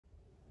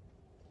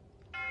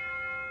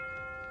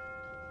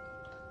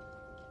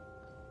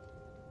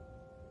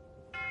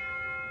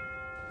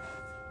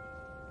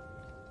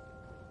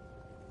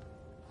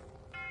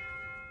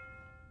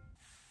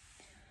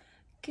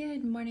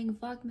Good morning,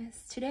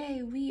 Vlogmas.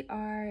 Today we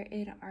are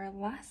in our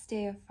last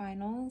day of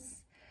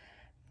finals.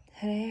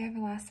 Today I have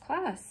a last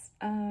class,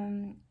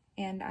 and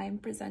I'm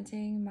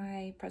presenting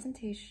my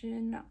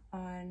presentation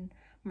on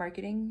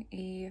marketing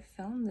a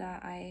film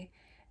that I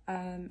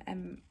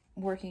am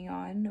working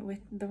on with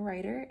the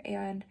writer,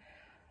 and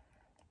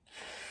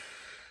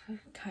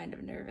I'm kind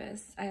of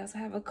nervous. I also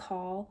have a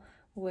call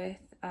with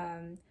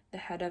the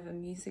head of a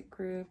music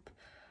group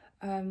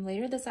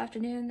later this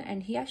afternoon,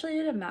 and he actually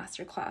did a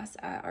master class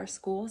at our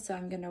school, so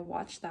I'm gonna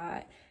watch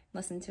that,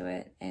 listen to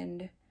it,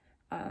 and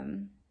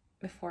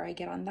before I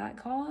get on that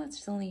call, it's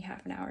just only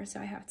half an hour, so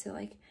I have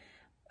to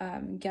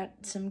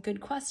get some good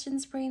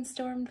questions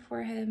brainstormed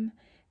for him,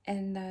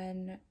 and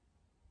then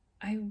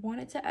I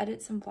wanted to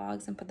edit some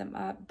vlogs and put them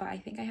up, but I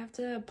think I have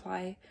to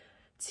apply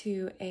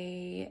to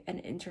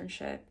an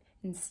internship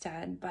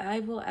instead, but I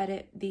will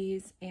edit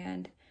these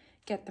and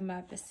get them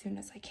up as soon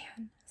as I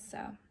can.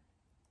 So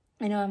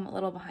I know I'm a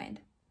little behind,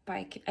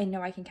 but I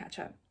know I can catch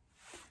up.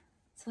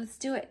 So let's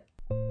do it.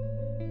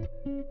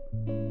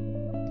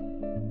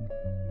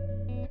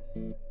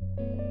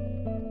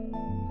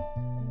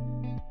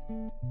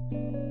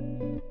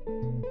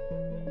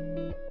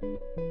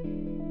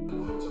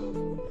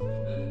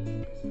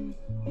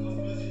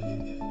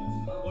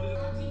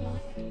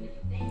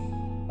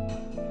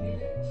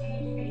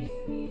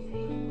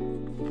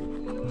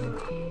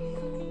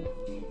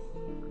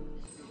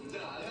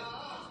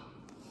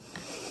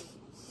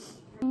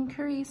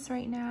 Curries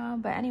right now,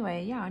 but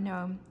anyway, yeah,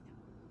 no,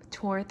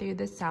 tour through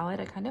the salad.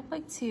 I kind of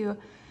like to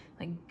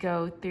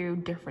go through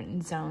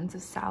different zones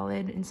of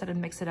salad instead of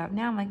mix it up.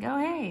 Now I'm like, oh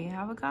hey,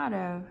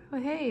 avocado, oh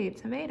hey,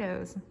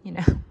 tomatoes, you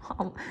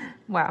know.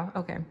 Wow,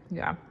 okay,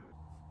 yeah.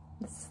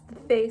 This is the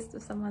face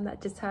of someone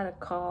that just had a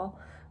call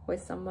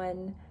with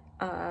someone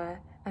at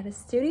a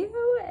studio,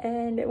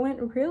 and it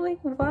went really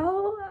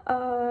well.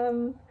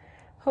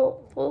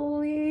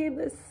 Hopefully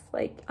this,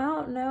 I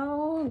don't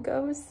know,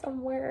 goes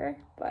somewhere,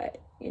 but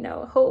you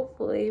know,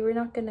 hopefully we're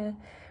gonna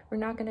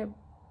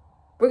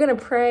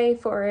pray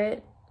for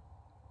it,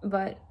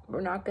 but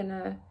we're not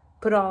gonna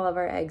put all of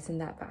our eggs in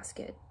that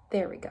basket.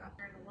 There we go.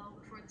 Well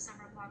before the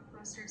summer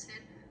blockbusters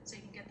hit, so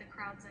you can get the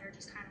crowds that are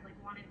just kind of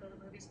wanting to go to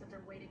the movies, but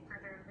they're waiting for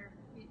their other,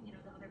 the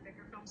other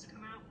bigger films to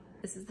come out.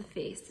 This is the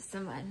face of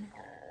someone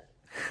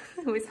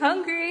who is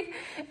hungry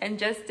and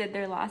just did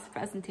their last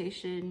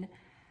presentation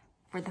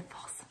for the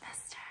fall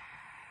semester.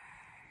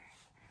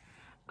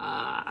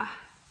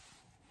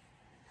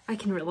 I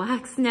can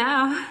relax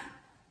now.